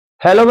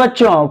Hello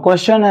बच्चों,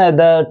 question है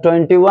the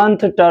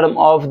 21th term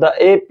of the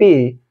AP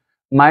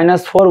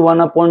 -4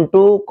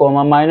 1/2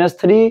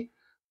 -3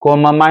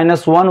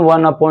 -1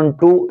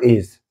 1/2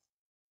 is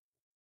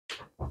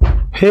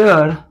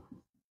here.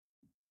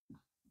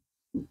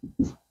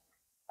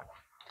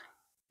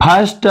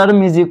 First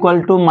term is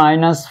equal to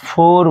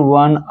 -4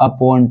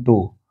 1/2.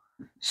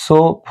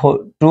 So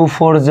 2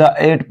 4 is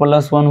 8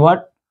 plus 1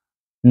 what?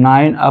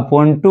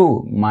 9/2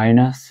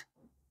 minus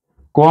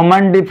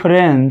common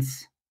difference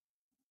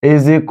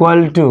is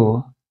equal to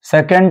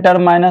second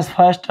term minus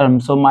first term,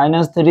 so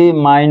 -3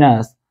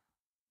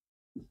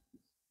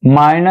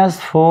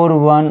 -4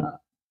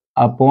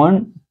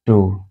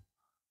 1/2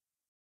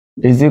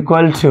 is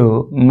equal to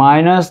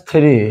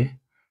 -3.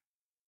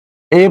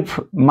 If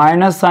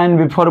minus sign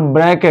before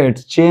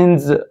bracket,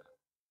 change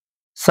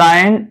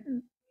sign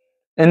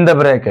in the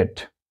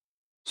bracket,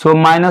 so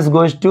minus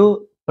goes to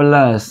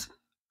plus.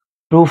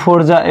 2 4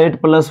 is 8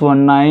 plus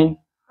 1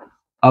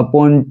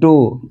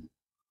 9/2.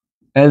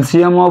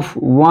 LCM of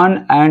 1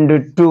 and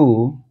 2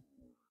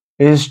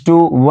 is 2.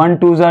 1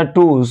 2 is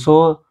 2, so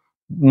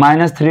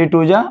 -3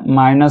 2 is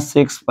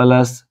 -6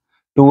 plus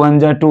 2 1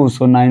 is 2,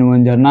 so 9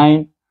 1 is 9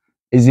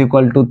 is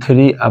equal to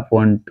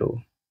 3/2.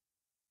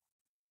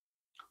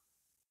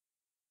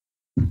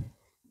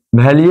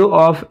 Value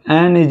of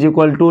n is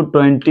equal to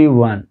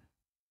 21.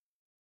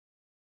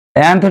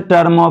 Nth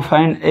term of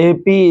an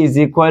AP is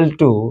equal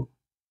to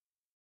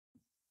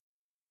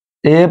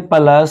A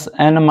plus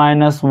n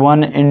minus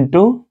 1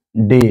 into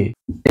D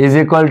is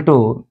equal to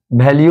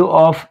value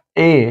of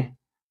A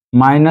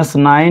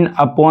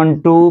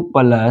 -9/2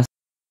 plus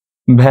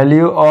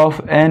value of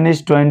n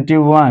is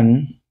 21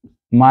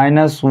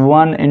 minus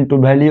 1 into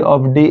value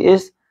of D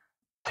is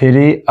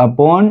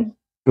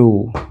 3/2.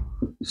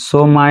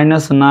 So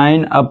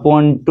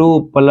 -9/2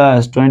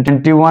 plus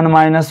 21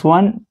 minus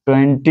 1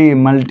 20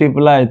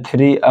 multiply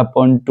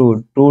 3/2.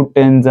 2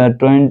 10s are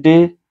 20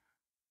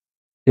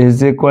 is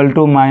equal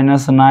to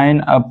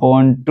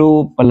 -9/2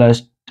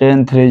 plus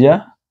 10 3s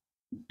are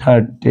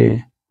 30.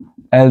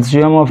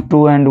 LCM of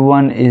 2 and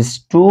 1 is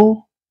 2.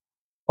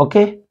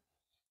 Okay,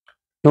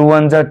 2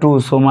 1s are 2,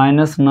 so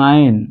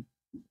 -9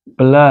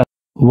 plus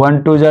 1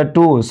 2s are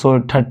 2, so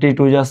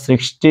 32 is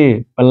 60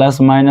 plus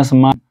minus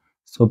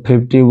so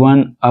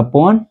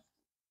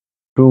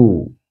 51/2.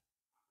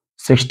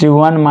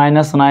 61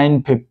 minus 9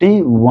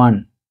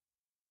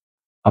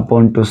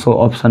 51/2. So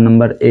option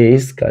number A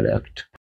is correct.